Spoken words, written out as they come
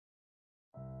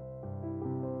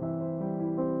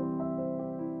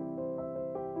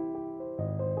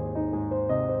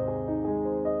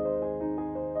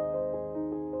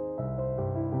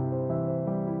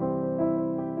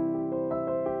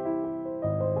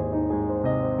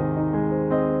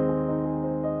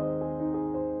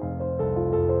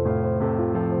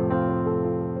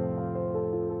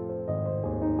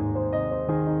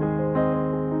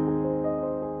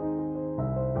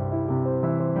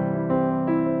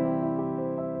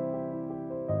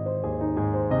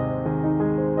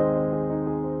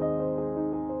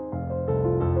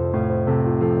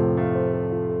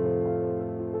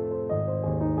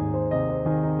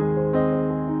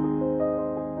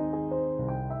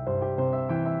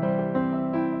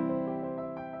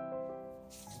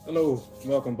Hello,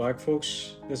 welcome back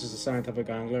folks. This is the Scientific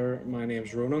Angler. My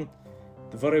name's Ronan.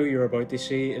 The video you're about to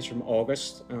see is from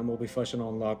August and we'll be fishing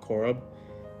on Lough Corrib.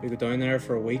 We go down there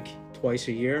for a week, twice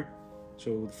a year.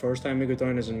 So the first time we go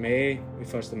down is in May. We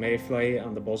fish the mayfly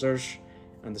and the buzzers,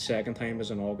 and the second time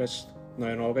is in August. Now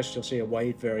in August you'll see a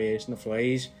wide variation of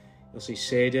flies. You'll see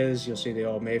sages, you'll see the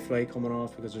odd mayfly coming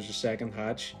off because there's a second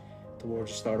hatch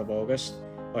towards the start of August.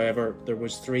 However, there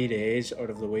was 3 days out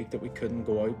of the week that we couldn't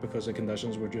go out because the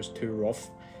conditions were just too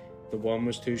rough. The wind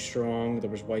was too strong, there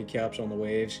was whitecaps on the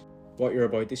waves. What you're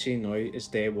about to see now is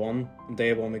day one. On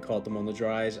day one we caught them on the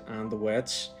dries and the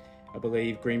wets. I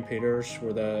believe green peters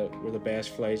were the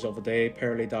best flies of the day.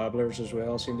 Pearly dabblers as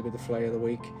well seem to be the fly of the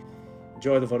week.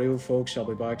 Enjoy the video folks, I'll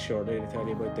be back shortly to tell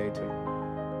you about day two.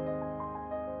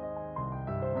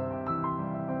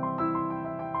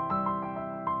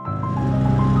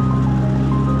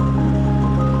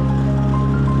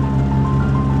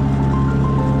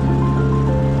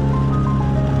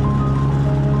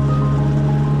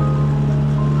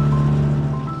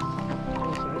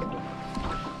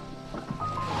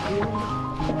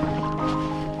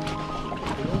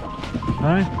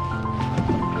 Hi.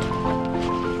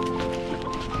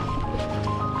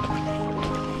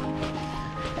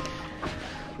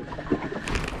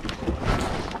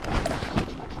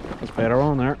 That's better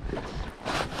on there,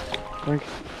 I think.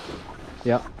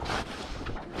 Yeah.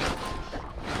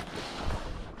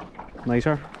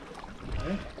 Nicer.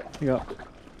 Hey? Yeah.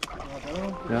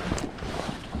 Yeah.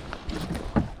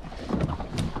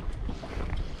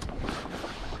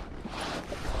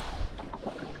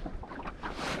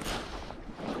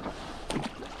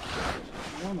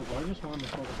 I just wanted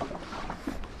to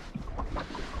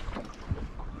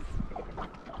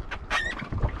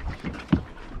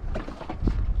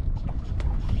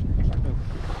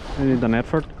You need the net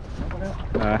for it?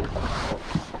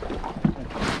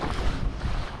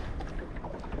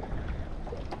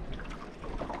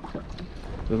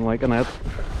 Doesn't like a net.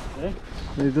 Eh?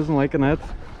 He doesn't like a net.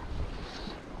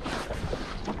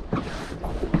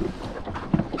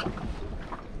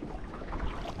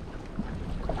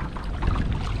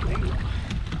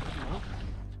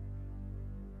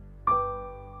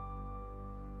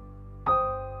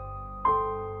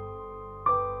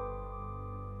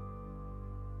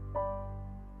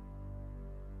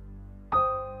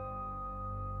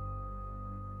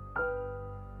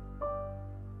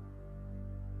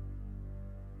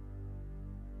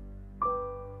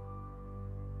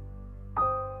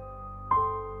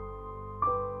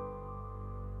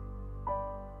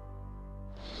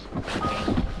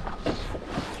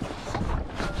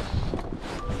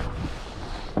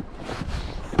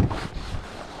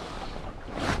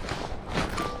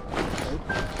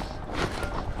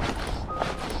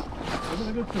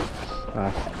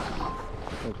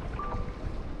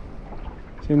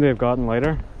 Seem to have gotten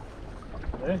lighter.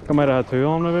 Eh? I might have had two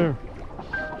on maybe.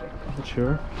 Not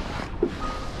sure.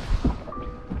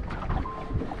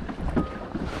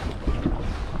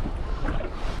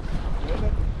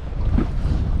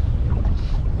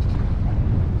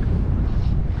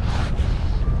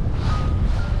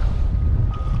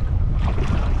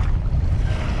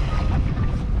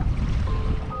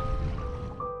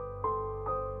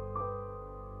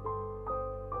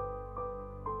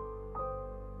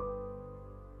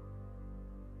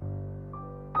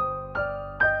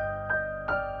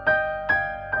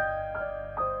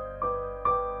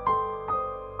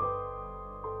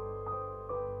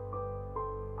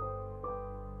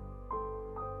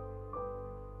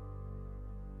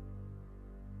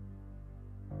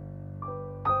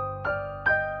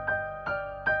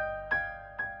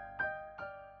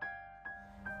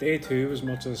 Day two was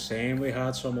much the same. We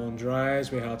had some on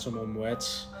dries, we had some on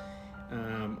wets.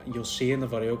 You'll see in the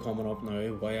video coming up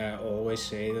now why I always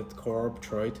say that the Corrib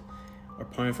trout are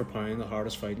pound for pound the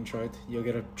hardest fighting trout. You'll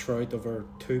get a trout over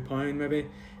 £2 maybe,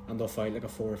 and they'll fight like a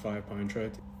 4 or 5 pound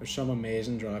trout. There's some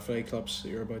amazing dry fly clips that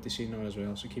you're about to see now as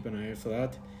well, so keep an eye out for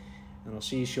that. And I'll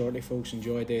see you shortly folks,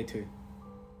 enjoy day two.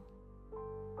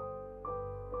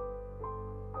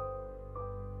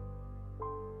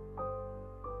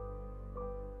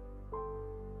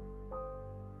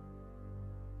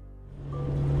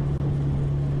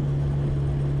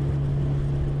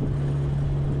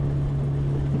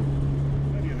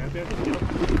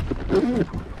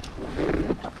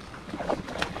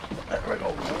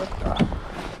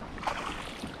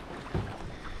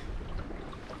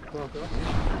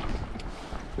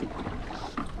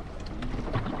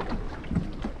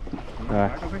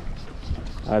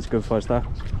 That's good for us there.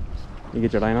 You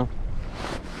get your line on.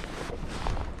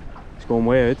 It's going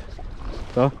way out.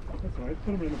 So? That's alright,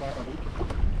 put him in the back of the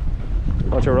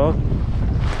boot. What's your rod?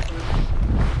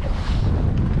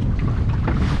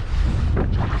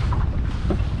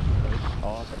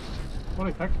 What do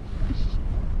you think?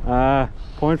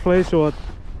 Point fly, so at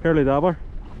Pearly Dabber.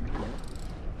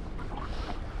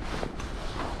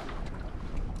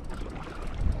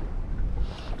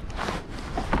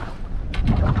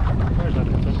 Where's that?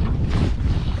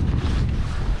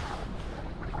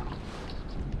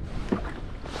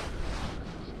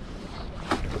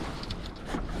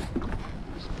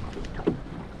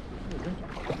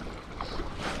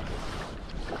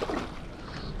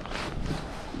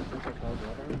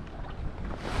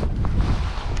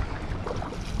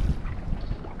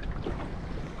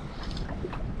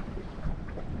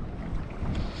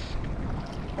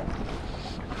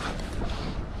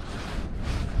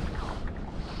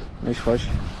 Nice fish.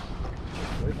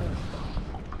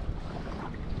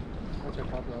 That's your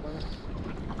top rod on it.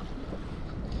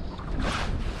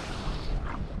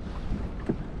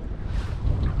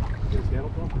 Here's the yellow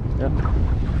one. Yeah.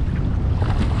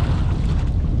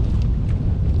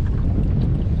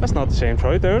 That's not the same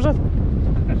trout there, is it?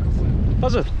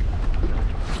 Is it?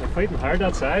 They're fighting hard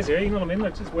that size, yeah, you know what I mean?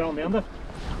 Like, it's well mended.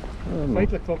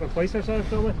 Fight like fucking twice their size,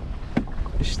 probably.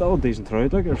 It's still a decent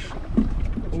trout, like there's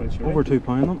over 2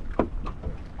 pound on.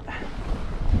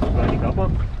 Glad you got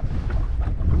one.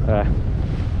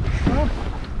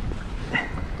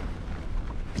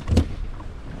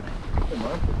 Good man.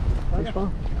 Nice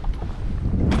one.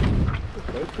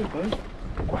 Good fight.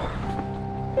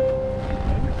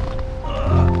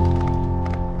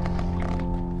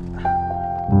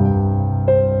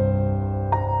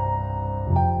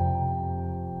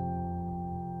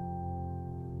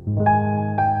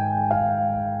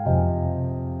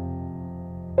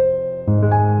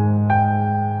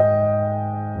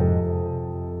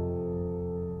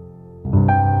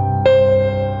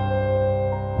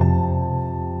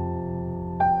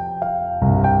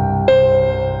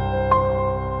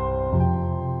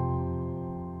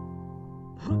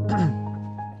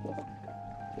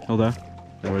 Oh, there.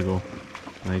 There we go.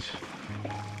 Nice.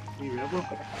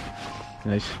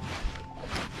 Nice.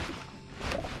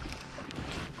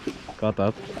 Got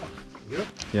that. Yep.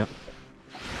 Yeah.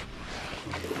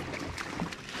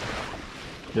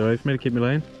 You alright for me to keep me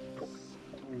line?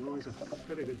 I know he's a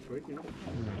pretty good fight, you know.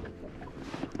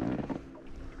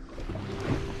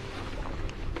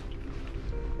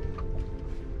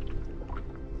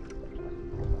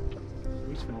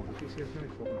 We smell the piece here, it's really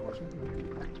fucking horse.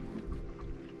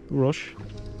 Rush.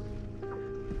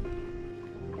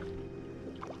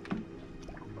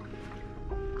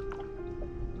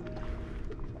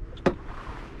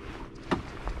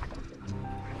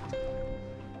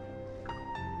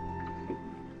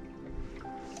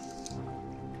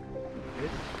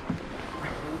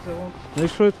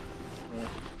 Nice fruit.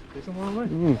 Decent one,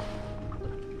 right?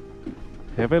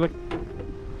 Heavy like.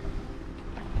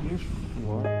 Yes.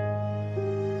 What?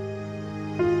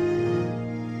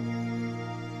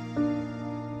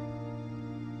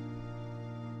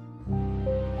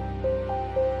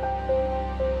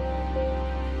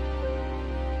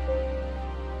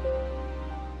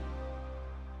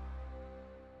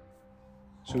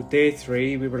 So day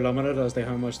 3 we were limited as to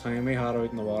how much time we had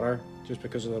out in the water just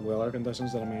because of the weather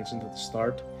conditions that I mentioned at the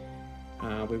start.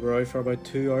 We were out for about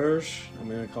 2 hours and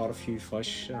we caught a few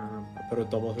fish. I put a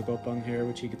double hook up on here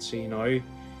which you can see now. We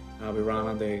ran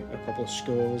into a couple of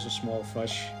schools of small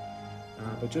fish.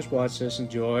 But just watch this,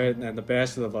 enjoy it, and the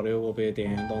best of the video will be at the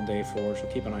end on day 4, so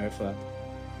keep an eye out for that.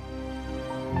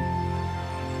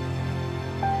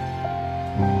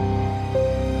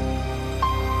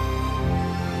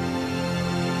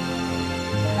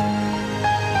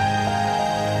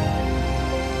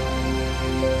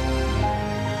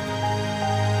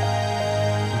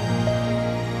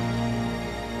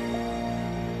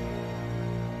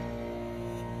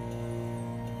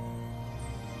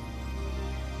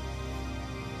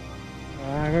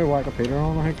 I'm gonna whack a Peter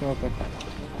on, I think, out there.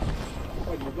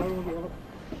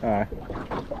 Aye.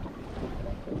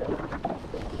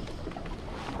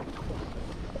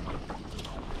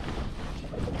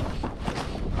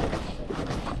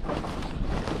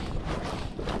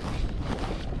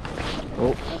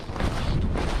 Oh.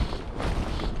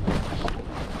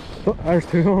 Oh, there's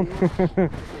 2 on.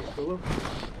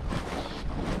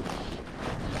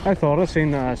 I thought I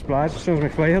seen a splash as soon as my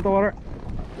fly hit the water.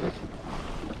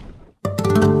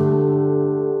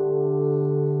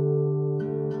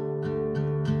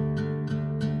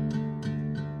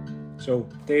 So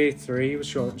day 3 was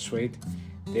short and sweet.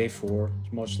 Day 4 was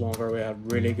much longer. We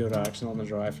had really good action on the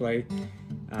dry fly.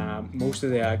 Most of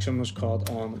the action was caught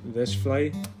on this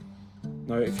fly.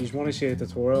 Now if you want to see a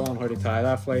tutorial on how to tie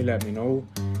that fly, let me know.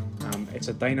 It's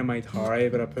a dynamite Harry,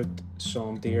 but I put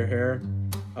some deer hair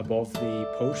above the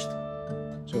post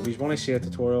So if you want to see a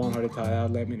tutorial on how to tie that,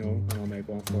 let me know and I'll make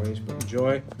one for you. But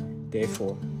enjoy day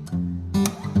 4.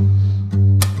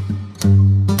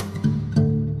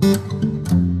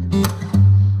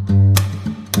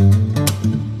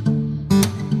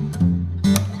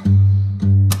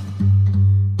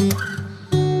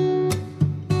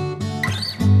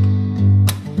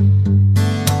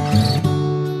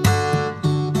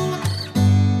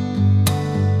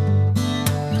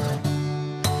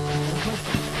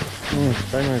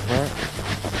 Very nice work.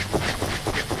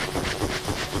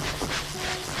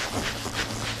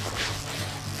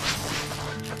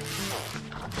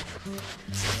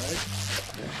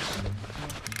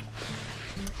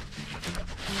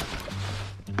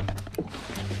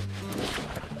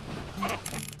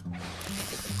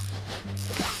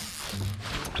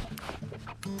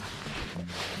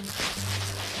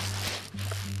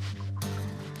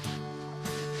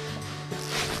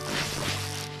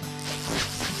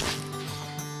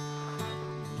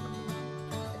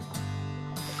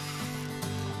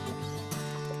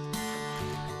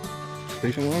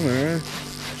 Decent one there.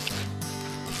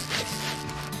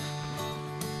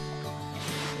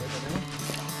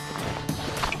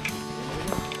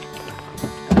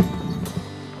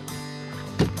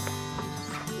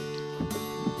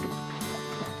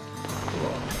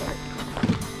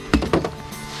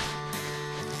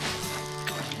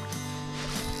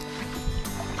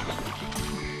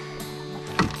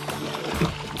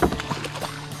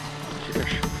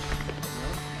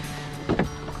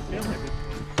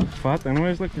 Fat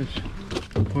anyways, like it's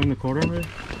pulling the quarter away.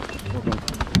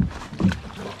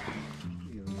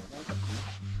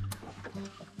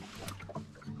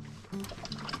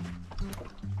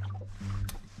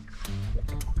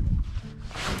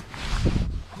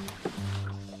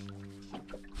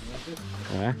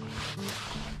 Yeah.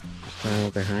 Just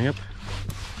what they hang up.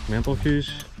 Mental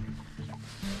cues.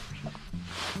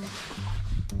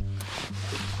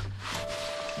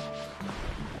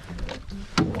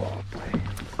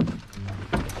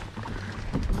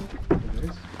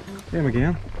 Him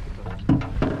again.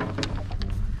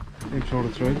 Same sort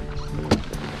of thread.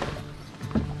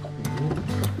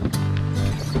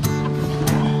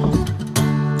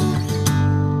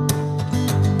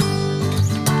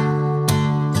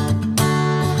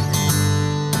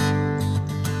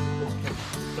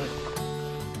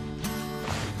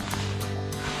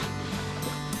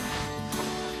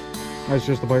 It's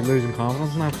just about losing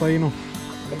confidence in that play, you know.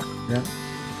 Yeah.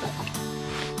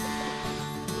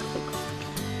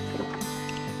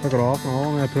 Took it off and all,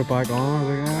 and then I put it back on. I was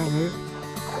like, yeah, move.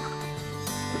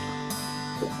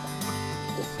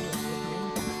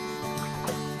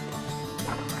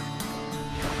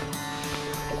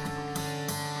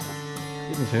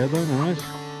 Keeping his head down, nice.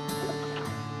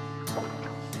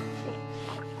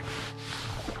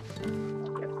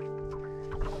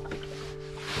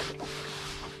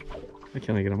 I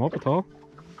can't get him up at all.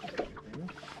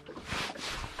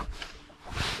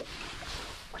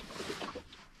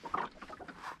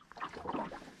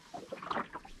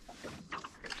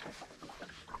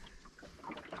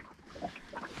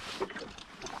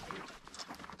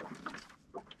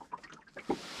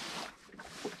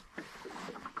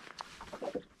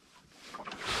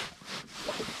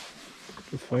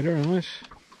 Good fighter, anyways.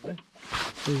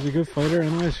 He's a good fighter,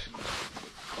 anyways.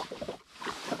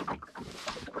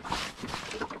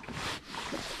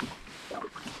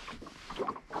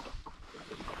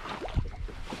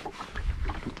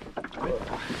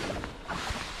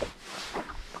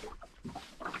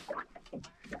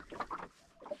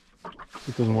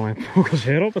 He doesn't want to poke his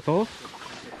head up at all.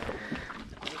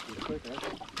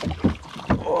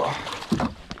 Oh.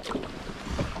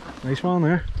 Nice one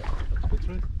there.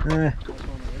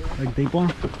 Like deep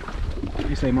one.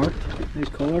 Nicely marked. Nice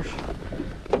colours.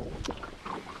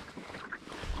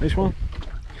 Nice one.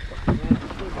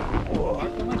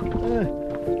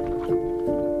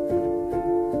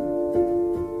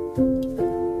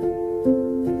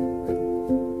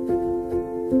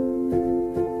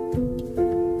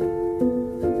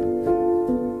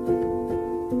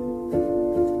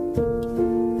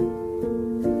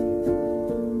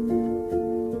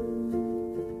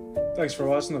 Thanks for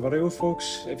watching the video,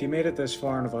 folks. If you made it this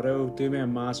far in the video, do me a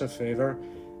massive favour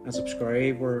and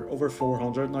subscribe. We're over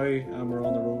 400 now and we're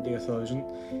on the road to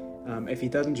 1,000. If you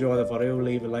did enjoy the video,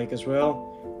 leave a like as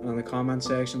well, and in the comment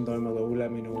section down below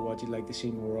let me know what you'd like to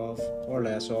see more of or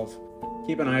less of.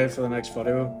 Keep an eye out for the next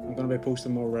video. I'm going to be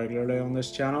posting more regularly on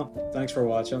this channel. Thanks for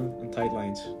watching, and tight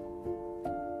lines.